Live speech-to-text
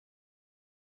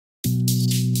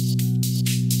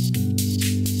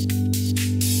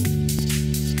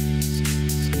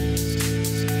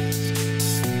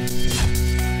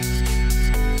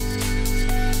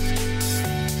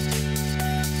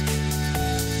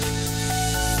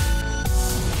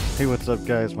Hey, what's up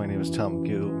guys? My name is Tom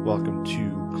Gill. Welcome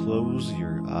to Close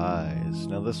Your Eyes.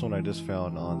 Now this one I just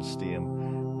found on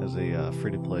Steam as a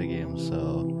free-to-play game,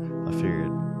 so I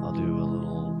figured I'll do a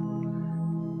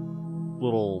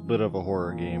little bit of a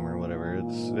horror game or whatever.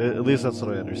 At least that's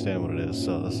what I understand what it is,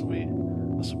 so this will be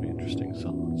interesting. So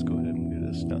let's go ahead and do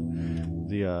this now.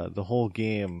 The whole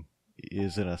game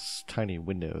is in a tiny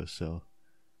window, so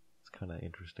it's kind of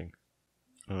interesting.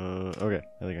 Okay,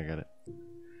 I think I got it.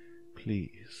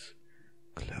 Please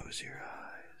close your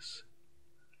eyes.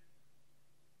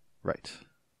 Right.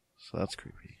 So that's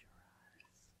creepy.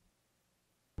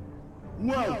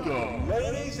 Welcome,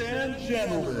 ladies and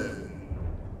gentlemen,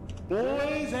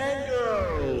 boys and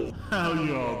girls. How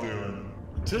y'all doing?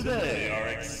 Today, our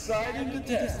exciting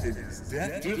contestant is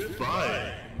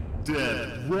death-defying.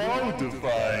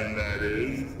 Death-wrong-defying, that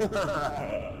is.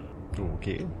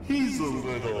 Okay. He's a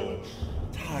little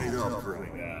tied up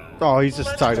right now. Oh, he's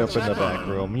just tied up in the back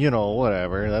room. You know,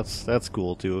 whatever. That's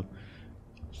cool too.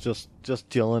 Just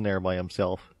chilling there by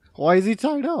himself. Why is he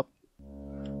tied up?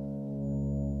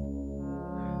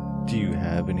 Do you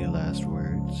have any last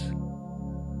words?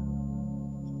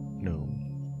 No.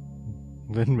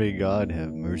 Then may God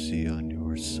have mercy on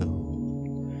your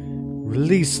soul.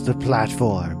 Release the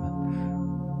platform.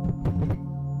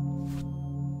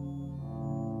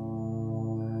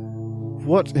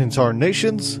 What in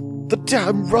tarnations? The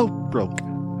damn rope broke.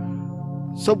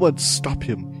 Someone stop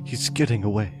him. He's getting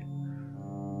away.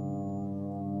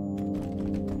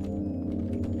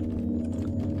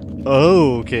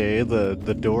 Oh, okay. The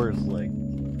door is like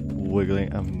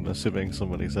wiggling. I'm assuming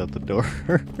somebody's at the door.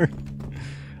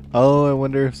 Oh, I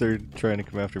wonder if they're trying to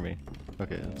come after me.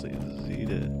 Okay, let's see.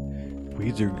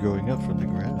 Weeds are growing up from the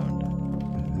ground.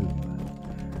 Ooh,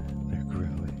 they're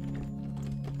growing.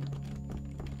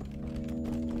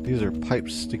 These are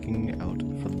pipes sticking out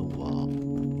from the wall.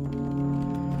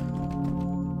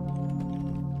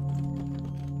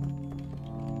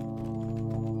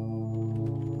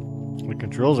 The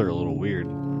controls are a little weird.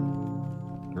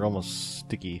 They're almost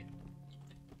sticky.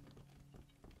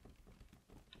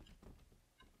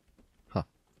 Huh.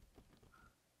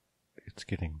 It's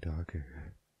getting darker.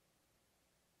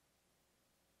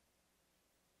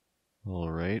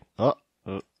 Alright. Oh!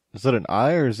 Is that an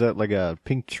eye or is that like a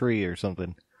pink tree or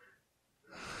something?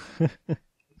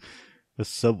 The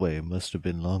subway must have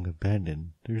been long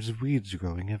abandoned. There's weeds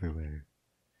growing everywhere.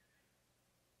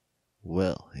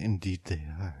 Well, indeed they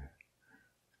are.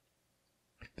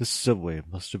 The subway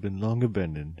must have been long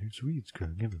abandoned. There's weeds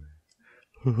growing everywhere.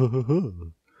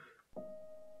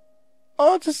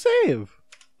 Oh, it's a save!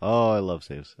 Oh, I love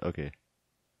saves. Okay.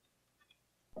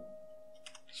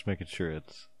 Just making sure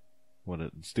it's what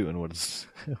it's doing, what it's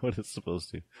what it's supposed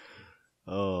to.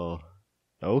 Oh.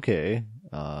 Okay.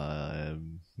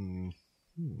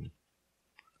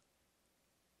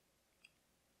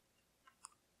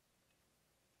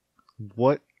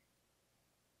 What?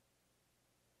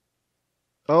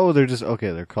 Oh, they're just okay.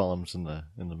 They're columns in the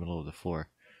middle of the floor.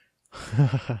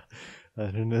 I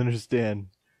didn't understand.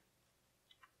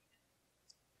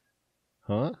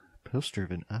 Huh? Poster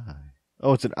of an eye.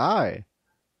 Oh, it's an eye.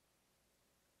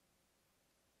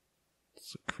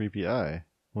 It's a creepy eye.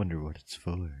 Wonder what it's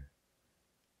for.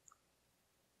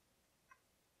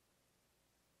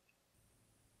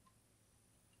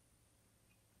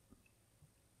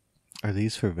 Are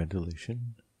these for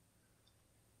ventilation?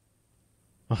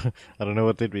 I don't know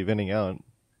what they'd be venting out.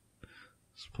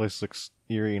 This place looks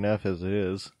eerie enough as it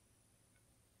is.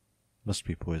 Must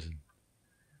be poison.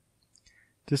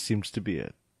 This seems to be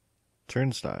a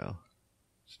turnstile.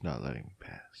 It's not letting me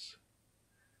pass.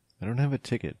 I don't have a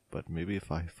ticket, but maybe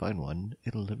if I find one,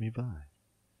 it'll let me by.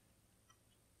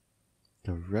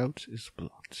 The route is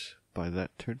blocked by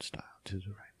that turnstile to the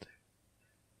right there.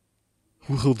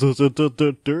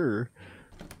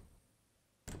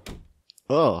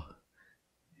 Oh.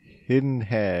 Hidden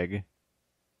hag.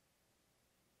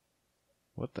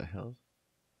 What the hell?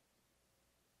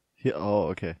 Oh,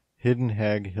 okay. Hidden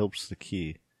hag helps the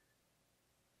key.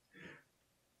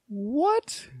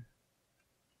 What?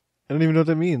 I don't even know what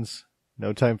that means.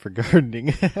 No time for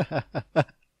gardening.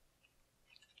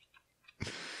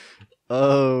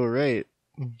 Oh, right.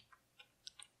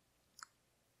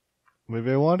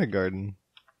 Maybe I want a garden.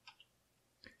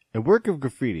 A work of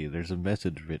graffiti. There's a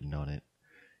message written on it.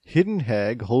 Hidden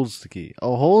hag holds the key.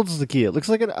 Oh, holds the key. It looks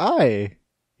like an eye.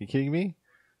 You kidding me?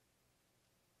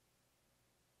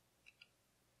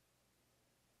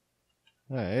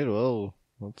 Alright, well,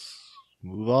 let's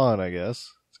move on, I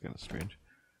guess. It's kind of strange.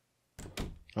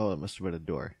 Oh, that must have been a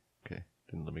door. Okay,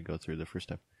 didn't let me go through the first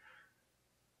time.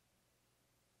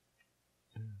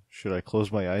 Should I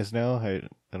close my eyes now? I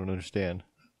don't understand.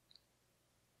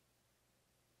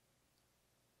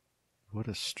 What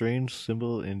a strange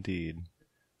symbol indeed.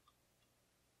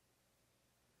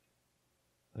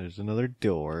 There's another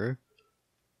door.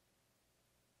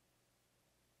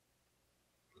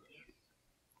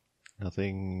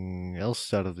 Nothing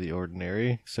else out of the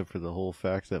ordinary, except for the whole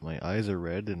fact that my eyes are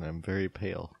red and I'm very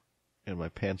pale. And my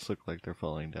pants look like they're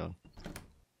falling down.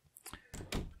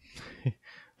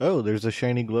 Oh, there's a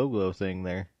shiny glow thing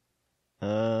there.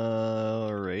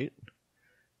 Alright.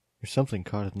 There's something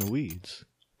caught in the weeds.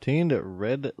 Obtained a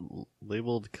red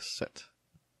labeled cassette.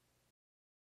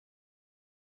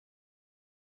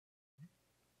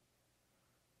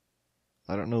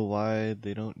 I don't know why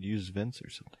they don't use vents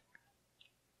or something.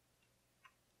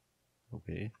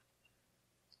 Okay.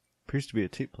 Appears to be a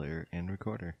tape player and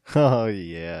recorder. Oh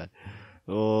yeah.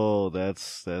 Oh,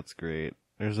 that's great.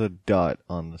 There's a dot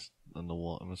on the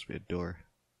wall. It must be a door.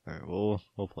 All right,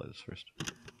 we'll play this first.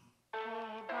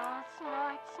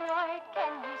 Snort, snort,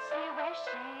 can you see where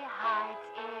she hides?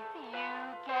 If you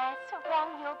guess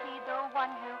wrong, you'll be the one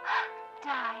who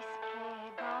dies.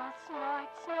 Cable, snort,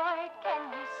 snort, can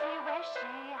you see where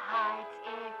she hides?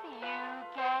 If you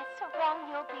guess wrong,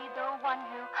 you'll be the one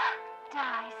who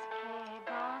dies.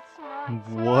 Cable, snort,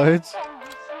 What? snort, can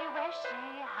you see where she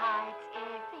hides?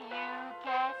 If you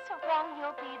guess wrong,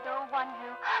 you'll be the one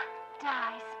who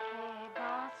dies.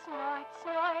 Cable, snort,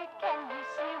 snort, can you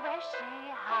see where she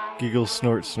hides? Giggle,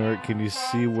 snort, snort. Can you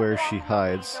see where she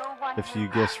hides? If you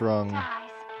guess wrong,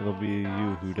 it'll be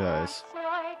you who dies.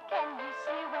 Snort, can you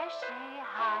see where she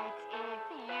hides?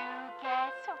 If you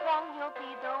guess wrong, you'll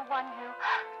be the one who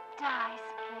dies.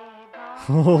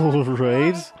 All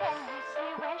right. Can you see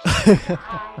where she hides?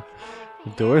 The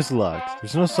door's locked.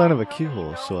 There's no sign of a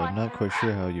keyhole, so I'm not quite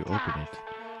sure how you open it.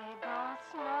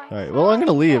 Alright, well, I'm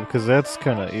gonna leave because that's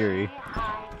kind of eerie.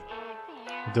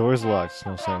 The door's locked.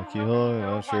 No sign of a keyhole. I'm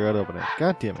not sure how to open it.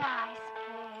 God damn it.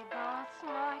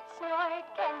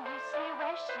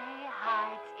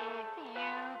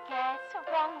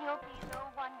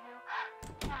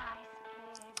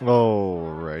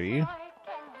 Alrighty.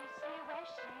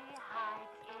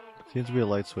 Seems to be a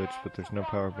light switch, but there's no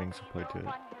power being supplied to it.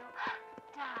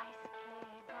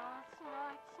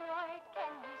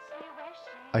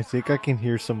 I think I can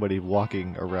hear somebody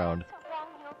walking around.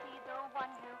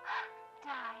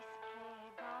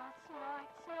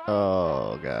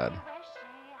 Oh, God.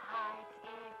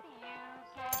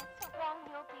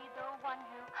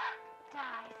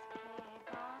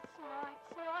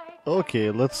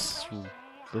 Okay, let's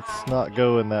not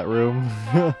go in that room.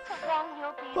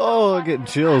 Oh, I'm getting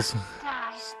chills.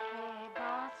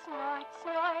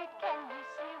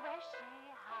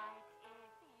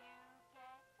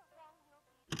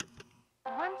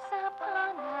 Once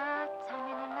upon a time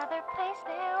in another place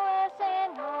there was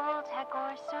an old hag,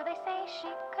 or so they say. She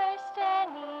cursed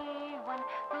anyone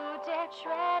who dared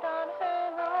tread on her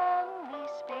lonely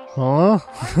space. Huh? Once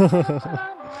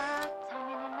upon a time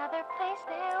in another place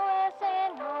there was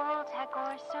an old hag,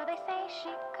 or so they say.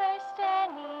 She cursed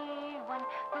anyone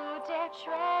who dared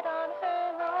tread on her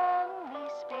lonely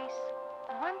space.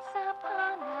 Once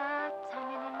upon a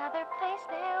time in another place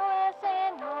there was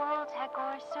an old hag,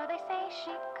 or so they say.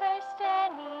 She cursed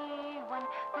anyone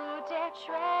who dared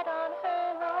tread on her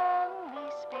lonely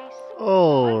space.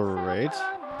 Alright. Once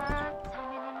upon a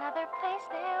time in another place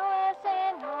there was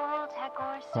an old hag,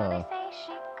 or so they say.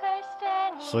 She cursed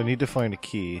anyone. So I need to find a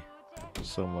key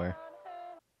somewhere.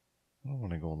 I don't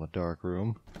want to go in the dark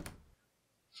room.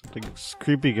 Something's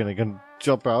creepy gonna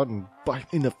jump out and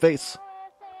bite me in the face.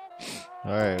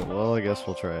 Alright, well, I guess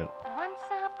we'll try it.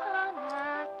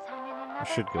 I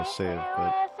should go save,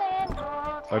 but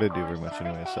I didn't do very much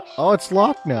anyway, so... Oh, it's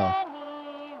locked now!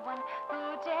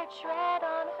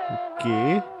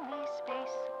 Okay.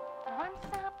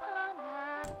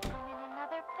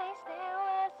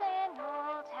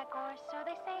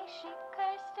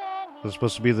 Is this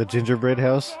supposed to be the gingerbread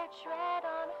house?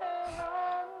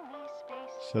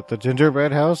 Is that the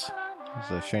gingerbread house?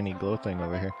 There's a shiny glow thing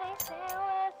over here.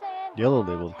 Yellow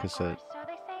labeled cassette.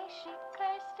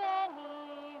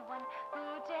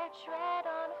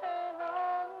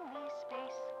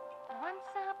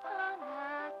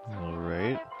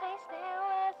 Alright.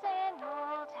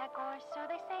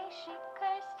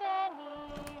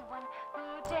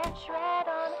 Tread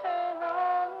on her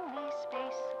lonely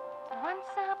space.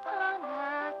 Once upon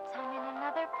a time in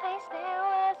another place there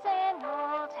was an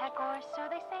old hag, or so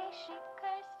they say. She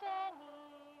cursed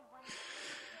anyone.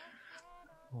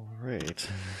 Alright.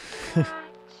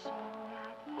 Watching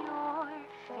at your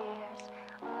fears,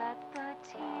 let the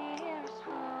tears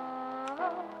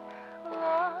flow.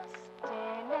 Lost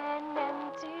in an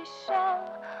empty shell,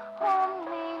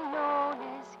 only known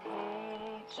as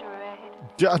hatred.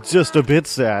 Just a bit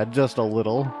sad, just a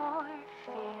little. Your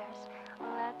fears,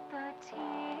 let the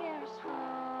tears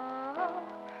flow.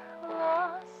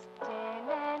 Lost in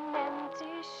an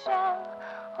empty shell,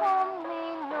 only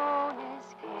known as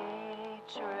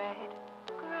hatred.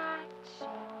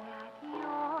 Scratching at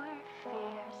your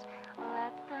fears,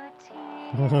 let the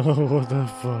tears What the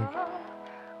fuck? flow.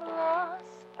 Lost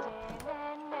in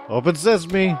an empty Open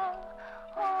sesame! shell,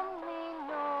 only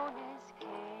known as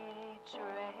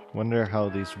hatred. Wonder how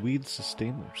these weeds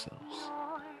sustain themselves.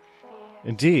 Your fears,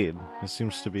 Indeed, it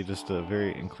seems to be just a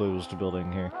very enclosed building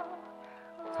here.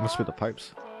 Must be the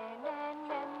pipes.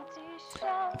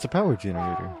 It's a power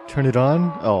generator. Turn it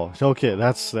on? Oh, okay,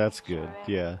 that's good.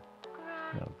 Yeah.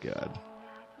 Oh god.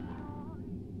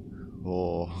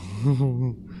 Oh.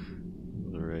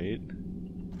 Alright.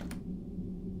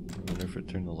 I wonder if it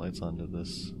turned the lights on to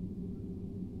this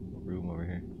room over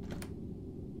here.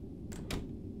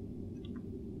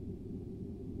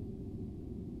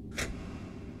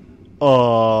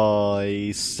 Oh,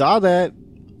 I saw that.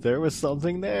 There was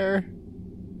something there.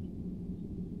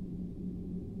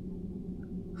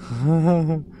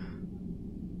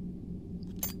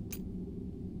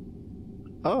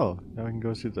 Oh, now we can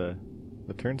go through the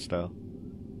turnstile.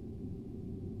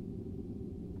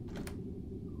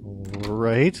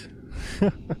 Right.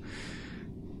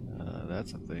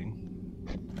 That's a thing.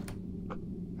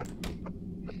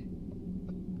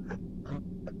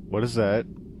 What is that?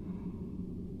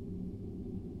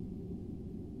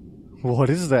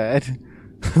 What is that?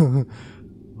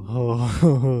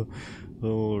 Oh,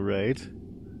 all right.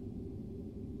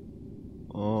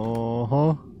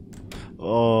 Uh-huh.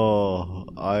 Oh,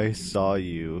 I saw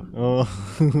you. Oh,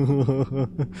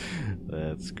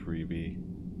 that's creepy.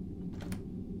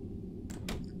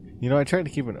 You know, I try to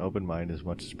keep an open mind as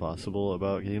much as possible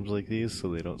about games like these so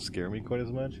they don't scare me quite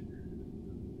as much.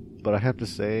 But I have to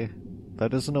say, that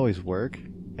doesn't always work,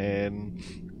 and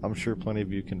I'm sure plenty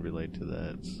of you can relate to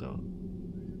that, so...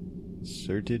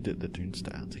 Inserted the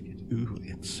turnstile ticket. Ooh,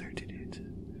 inserted it.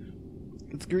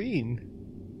 It's green!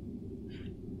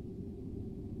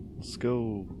 Let's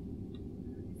go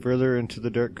further into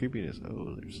the dark creepiness.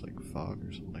 Oh, there's like fog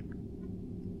or something.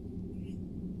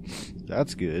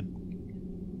 That's good.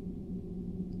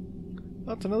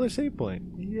 That's another save point.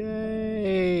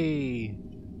 Yay! How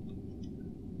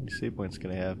many save points can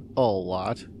I have? A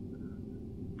lot.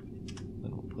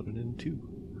 Then we'll put it in 2.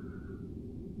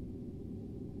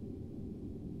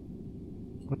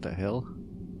 What the hell?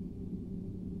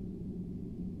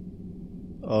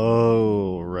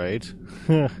 Oh, right.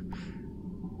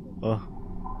 Oh.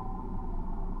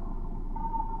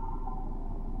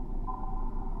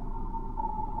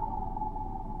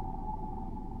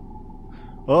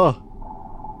 Oh.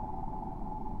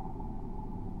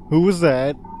 Who was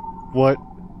that? What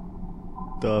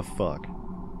the fuck?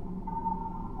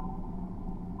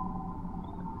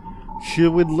 She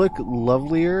would look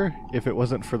lovelier if it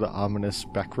wasn't for the ominous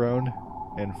background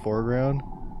and foreground.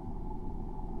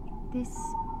 This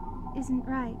isn't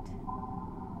right.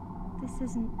 This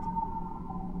isn't...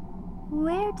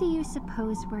 Where do you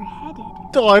suppose we're headed?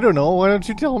 Oh, I don't know. Why don't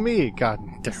you tell me? God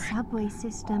The damn it. subway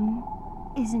system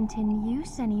isn't in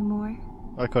use anymore.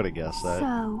 I could have guessed that.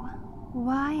 So,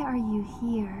 why are you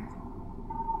here?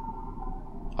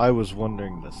 I was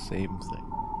wondering the same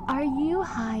thing. Are you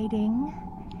hiding?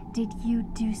 Did you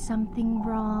do something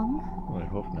wrong? Well, I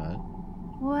hope not.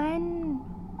 When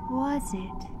was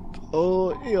it?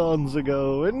 Oh, eons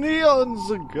ago, and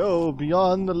eons ago,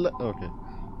 beyond the okay.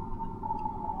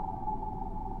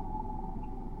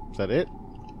 Is that it?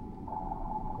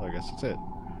 Well, I guess that's it.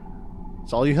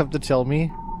 That's all you have to tell me?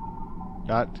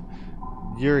 Not,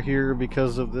 you're here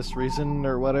because of this reason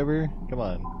or whatever? Come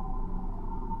on.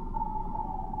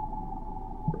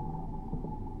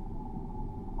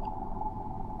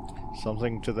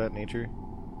 Something to that nature?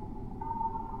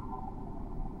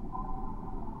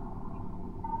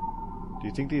 Do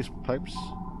you think these pipes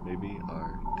maybe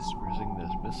are dispersing this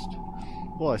mist?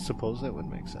 Well, I suppose that would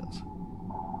make sense.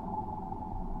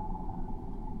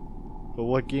 But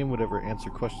what game would ever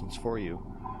answer questions for you?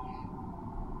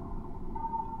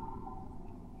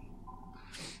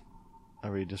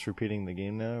 Are we just repeating the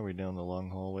game now? Are we down the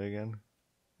long hallway again?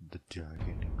 The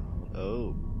darkening hall.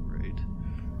 Oh, right.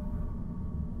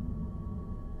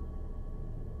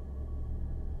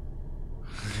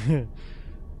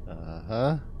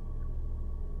 Uh-huh.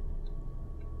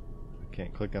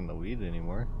 Can't click on the weed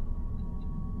anymore.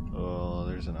 Oh,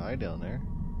 there's an eye down there.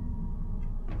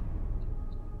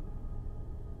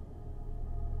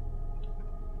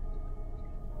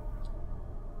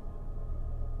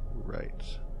 Right.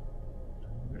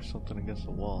 There's something against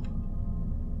the wall.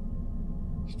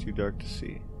 It's too dark to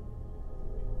see.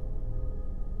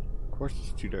 Of course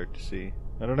it's too dark to see.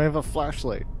 I don't have a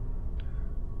flashlight.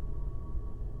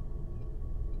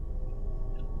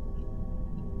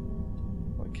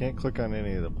 Well, I can't click on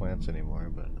any of the plants anymore,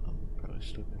 but I'm probably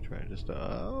still gonna try just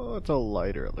oh, it's a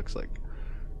lighter, it looks like.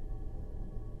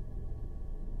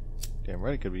 Damn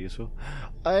right it could be useful.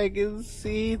 I can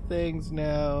see things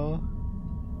now.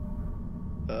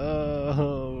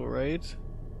 Oh, right.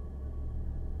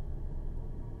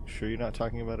 Sure you're not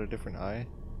talking about a different eye?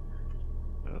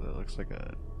 Oh, that looks like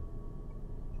a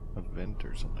vent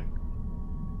or something.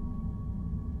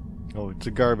 Oh, it's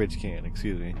a garbage can,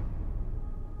 excuse me.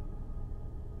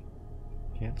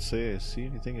 Can't say I see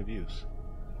anything of use.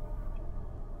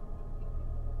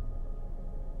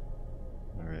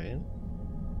 Alright.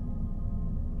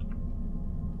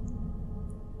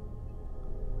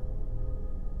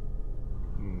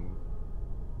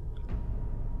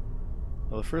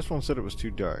 Well, the first one said it was too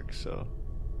dark, so...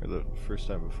 Or the first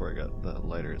time before I got the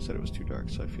lighter, it said it was too dark,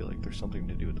 so I feel like there's something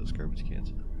to do with those garbage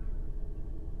cans.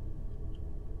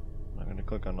 I'm gonna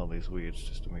click on all these weeds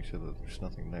just to make sure that there's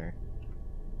nothing there.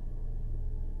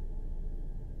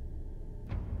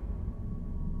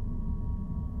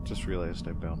 Just realized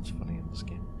I bounce funny in this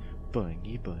game.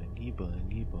 Boingy, boingy,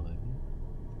 boingy, boing.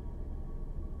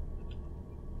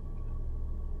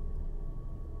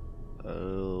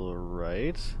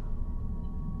 Alright.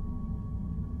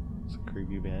 It's a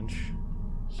creepy bench.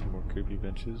 Some more creepy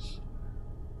benches.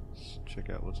 Let's check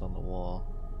out what's on the wall.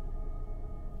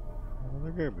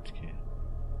 Another garbage can,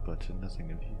 but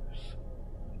nothing of use.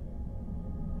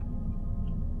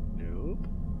 Nope.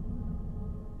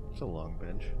 It's a long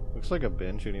bench. Looks like a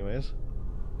bench anyways.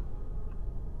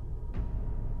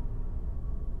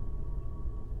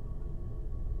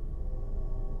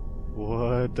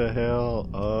 What the hell?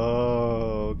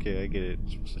 Oh, okay, I get it. I'm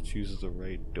supposed to choose the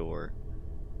right door.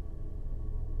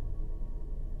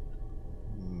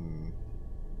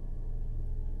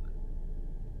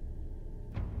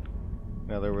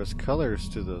 Now there was colors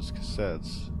to those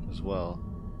cassettes as well.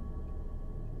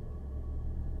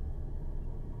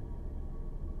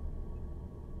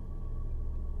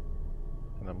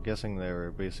 And I'm guessing they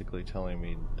were basically telling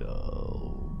me,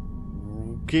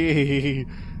 okay,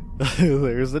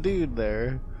 there's the dude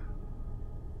there.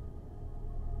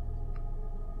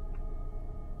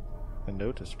 A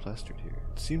note is plastered here.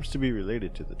 It seems to be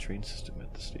related to the train system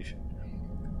at the station.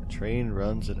 The train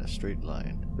runs in a straight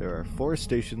line. There are 4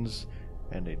 stations,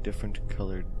 and a different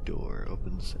colored door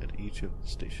opens at each of the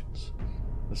stations.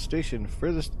 The station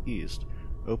furthest east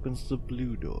opens the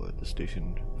blue door. This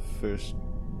station, first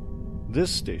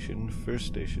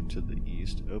station to the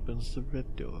east, opens the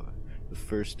red door. The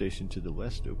first station to the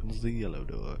west opens the yellow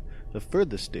door. The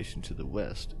furthest station to the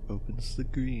west opens the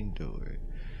green door.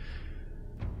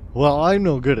 Well, I'm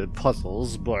no good at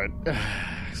puzzles, but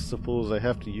I suppose I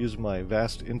have to use my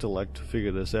vast intellect to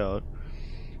figure this out.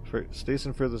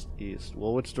 Station furthest east.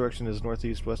 Well, which direction is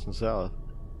northeast, west, and south?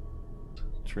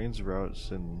 Train's route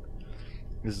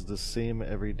is the same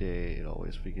every day. It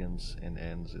always begins and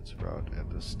ends its route at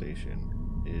the station.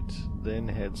 It then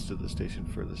heads to the station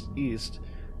furthest east,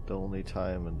 the only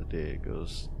time in the day it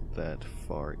goes that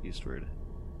far eastward.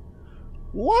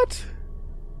 What?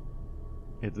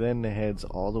 It then heads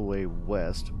all the way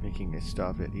west, making a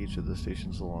stop at each of the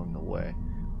stations along the way.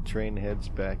 Train heads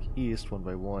back east one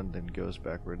by one, then goes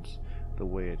backwards the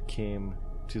way it came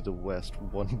to the west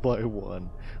one by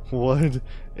one.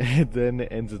 It then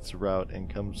ends its route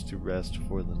and comes to rest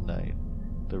for the night.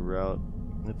 The route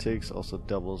it takes also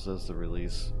doubles as the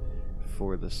release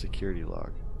for the security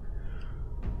log.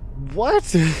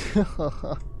 What?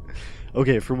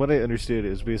 Okay, from what I understood, it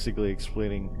was basically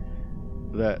explaining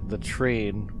that the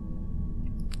train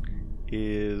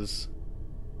is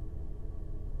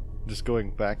just going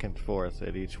back and forth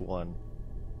at each one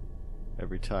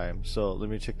every time. So let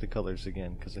me check the colors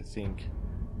again, because I think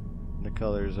the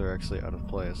colors are actually out of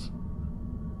place.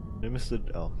 I missed the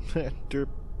derp.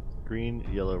 Green,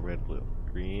 yellow, red, blue.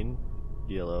 Green,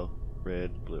 yellow,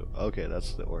 red, blue. Okay,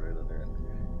 that's the order that they're in.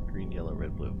 Green, yellow,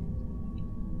 red, blue.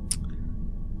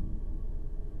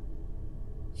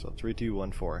 So 3, 2,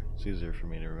 1, 4. It's easier for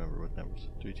me to remember what numbers.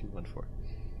 3, 2, 1, 4.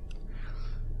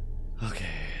 Okay.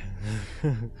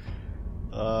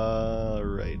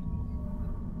 Right.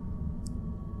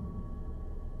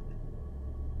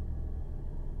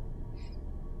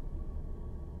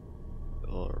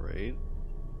 Alright.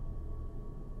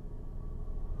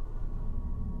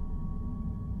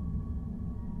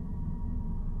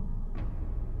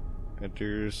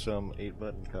 Enter some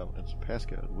 8-button combinations.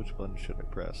 Passcode. Which button should I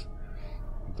press?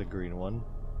 The green one.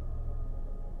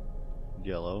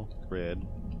 Yellow. Red.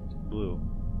 Blue.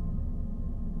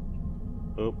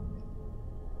 Oh.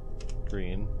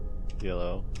 Green,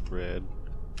 yellow, red,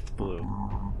 blue.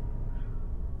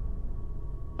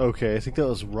 Okay, I think that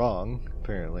was wrong,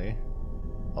 apparently.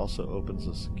 Also opens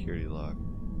a security lock.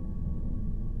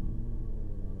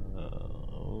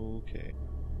 Okay.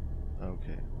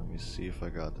 Okay, let me see if I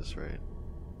got this right.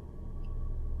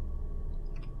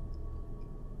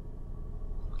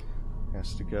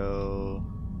 Has to go...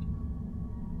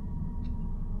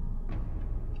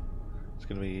 It's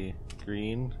gonna be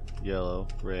green, yellow,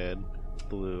 red,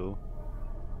 blue,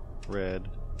 red,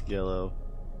 yellow,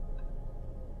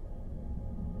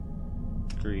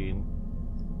 green,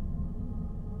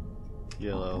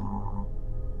 yellow.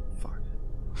 Fuck.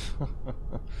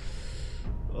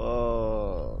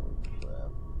 Oh,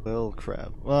 crap. Well,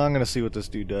 crap. Well, I'm gonna see what this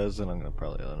dude does, and I'm gonna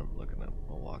probably end up looking at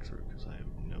a walkthrough, because I have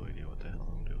no idea what the hell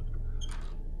I'm doing.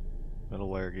 Metal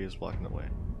wire gauge blocking the way.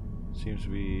 Seems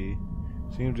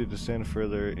to descend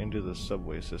further into the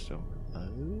subway system. Oh,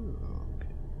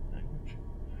 okay. I got you.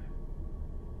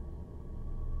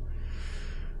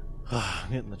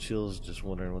 I'm getting the chills just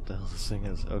wondering what the hell this thing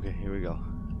is. Okay, here we go.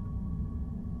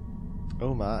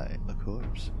 Oh my, a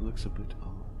corpse. It looks a bit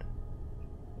odd.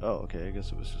 Oh, okay, I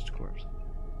guess it was just a corpse.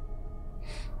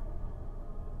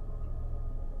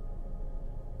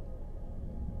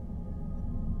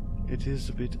 It is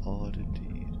a bit odd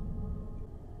indeed.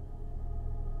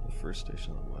 The first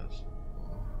station on the west.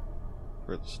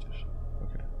 Furthest station.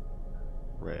 Okay.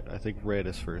 Red. I think red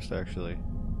is first, actually.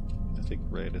 I think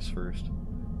red is first.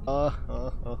 I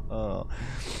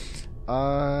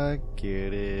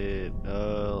get it.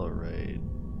 Alright.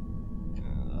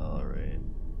 Alright.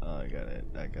 I got it.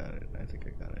 I got it. I think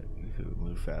I got it. If it would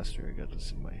move faster, I got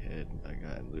this in my head. I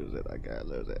can't lose it. I can't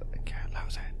lose it. I can't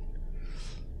lose it.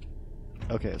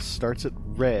 Okay, it starts at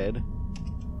red,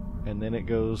 and then it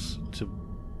goes to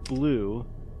blue,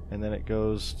 and then it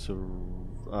goes to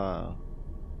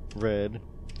red,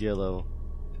 yellow,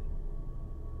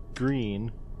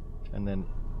 green, and then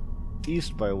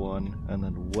east by one, and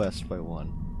then west by one.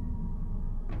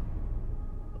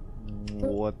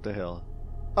 What the hell?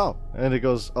 Oh, and it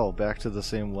goes, back to the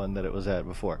same one that it was at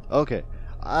before. Okay.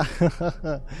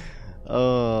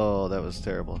 Oh, that was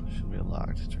terrible. Should be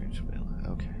unlocked. Train should be unlocked.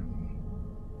 Okay.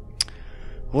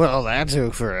 Well, that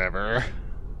took forever.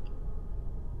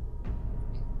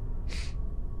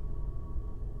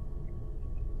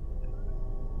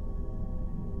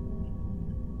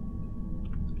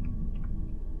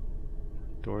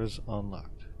 Doors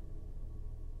unlocked.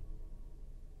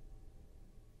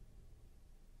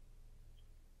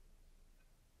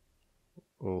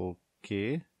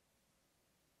 Okay.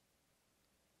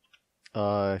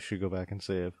 I should go back and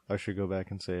save. If I don't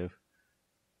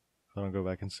go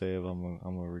back and save, I'm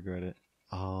gonna regret it.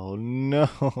 Oh no,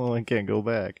 I can't go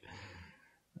back.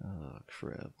 Oh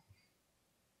crap.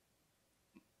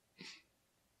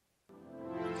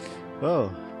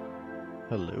 Oh,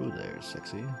 hello there,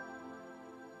 sexy.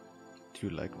 Do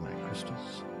you like my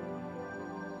crystals?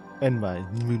 And my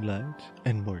moonlight,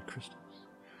 and more crystals.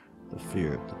 The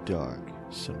fear of the dark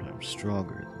is sometimes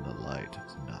stronger than the light of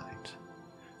the night.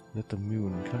 Let the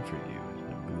moon comfort you,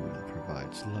 the moon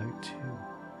provides light too.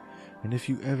 And if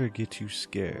you ever get too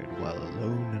scared while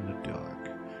alone in the dark,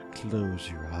 close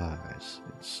your eyes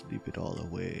and sleep it all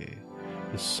away.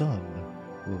 The sun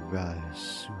will rise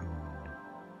soon.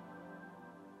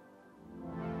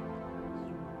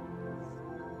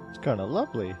 It's kinda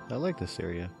lovely. I like this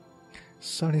area.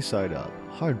 Sunny side up,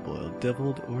 hard-boiled,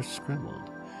 deviled, or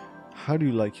scrambled. How do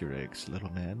you like your eggs,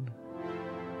 little man?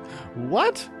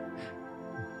 What?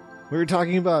 We were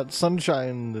talking about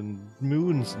sunshine and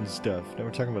moons and stuff. Now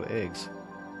we're talking about eggs.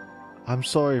 I'm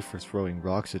sorry for throwing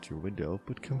rocks at your window,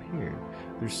 but come here.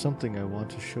 There's something I want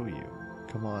to show you.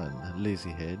 Come on,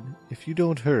 lazyhead. If you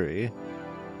don't hurry...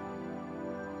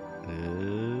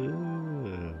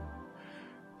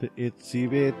 the itsy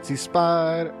bitsy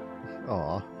spider...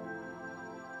 Aw.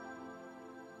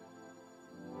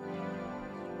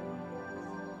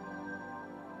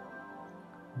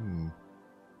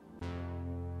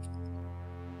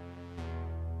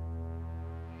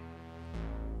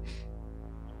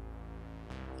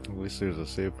 At least there's a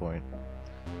save point.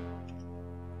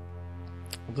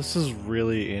 This is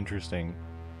really interesting.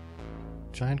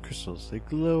 Giant crystals, they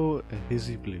glow a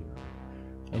hazy blue.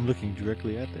 I'm looking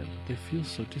directly at them, but they feel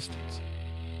so distant.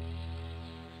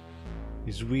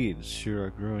 These weeds sure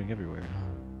are growing everywhere,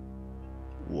 huh?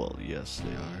 Well, yes,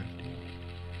 they are.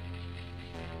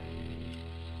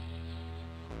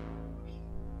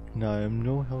 Now, I am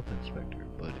no health inspector,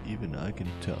 but even I can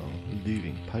tell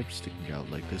leaving pipes sticking out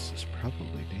like this is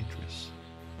probably dangerous.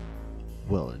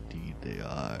 Well, indeed they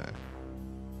are.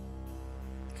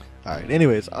 Alright,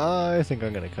 anyways, I think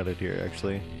I'm gonna cut it here,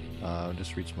 actually.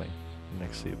 Just reached my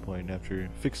next save point after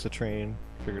fix the train,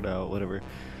 figured out, whatever.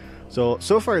 So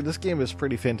far, this game is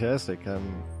pretty fantastic.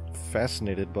 I'm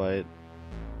fascinated by it.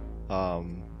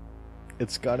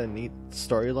 It's got a neat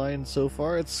storyline so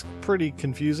far. It's pretty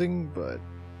confusing, but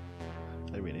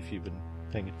I mean, if you've been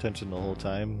paying attention the whole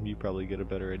time, you probably get a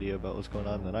better idea about what's going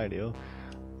on than I do.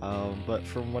 But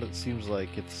from what it seems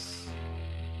like, it's...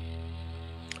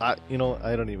 I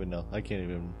don't even know. I can't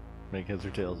even make heads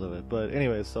or tails of it. But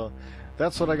anyway, so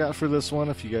that's what I got for this one.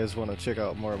 If you guys want to check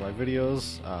out more of my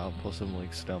videos, I'll post some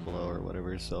links down below or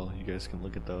whatever, so you guys can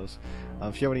look at those.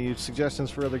 If you have any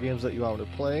suggestions for other games that you want me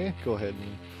to play, go ahead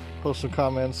and post some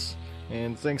comments.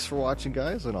 And thanks for watching,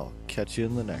 guys, and I'll catch you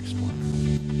in the next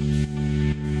one.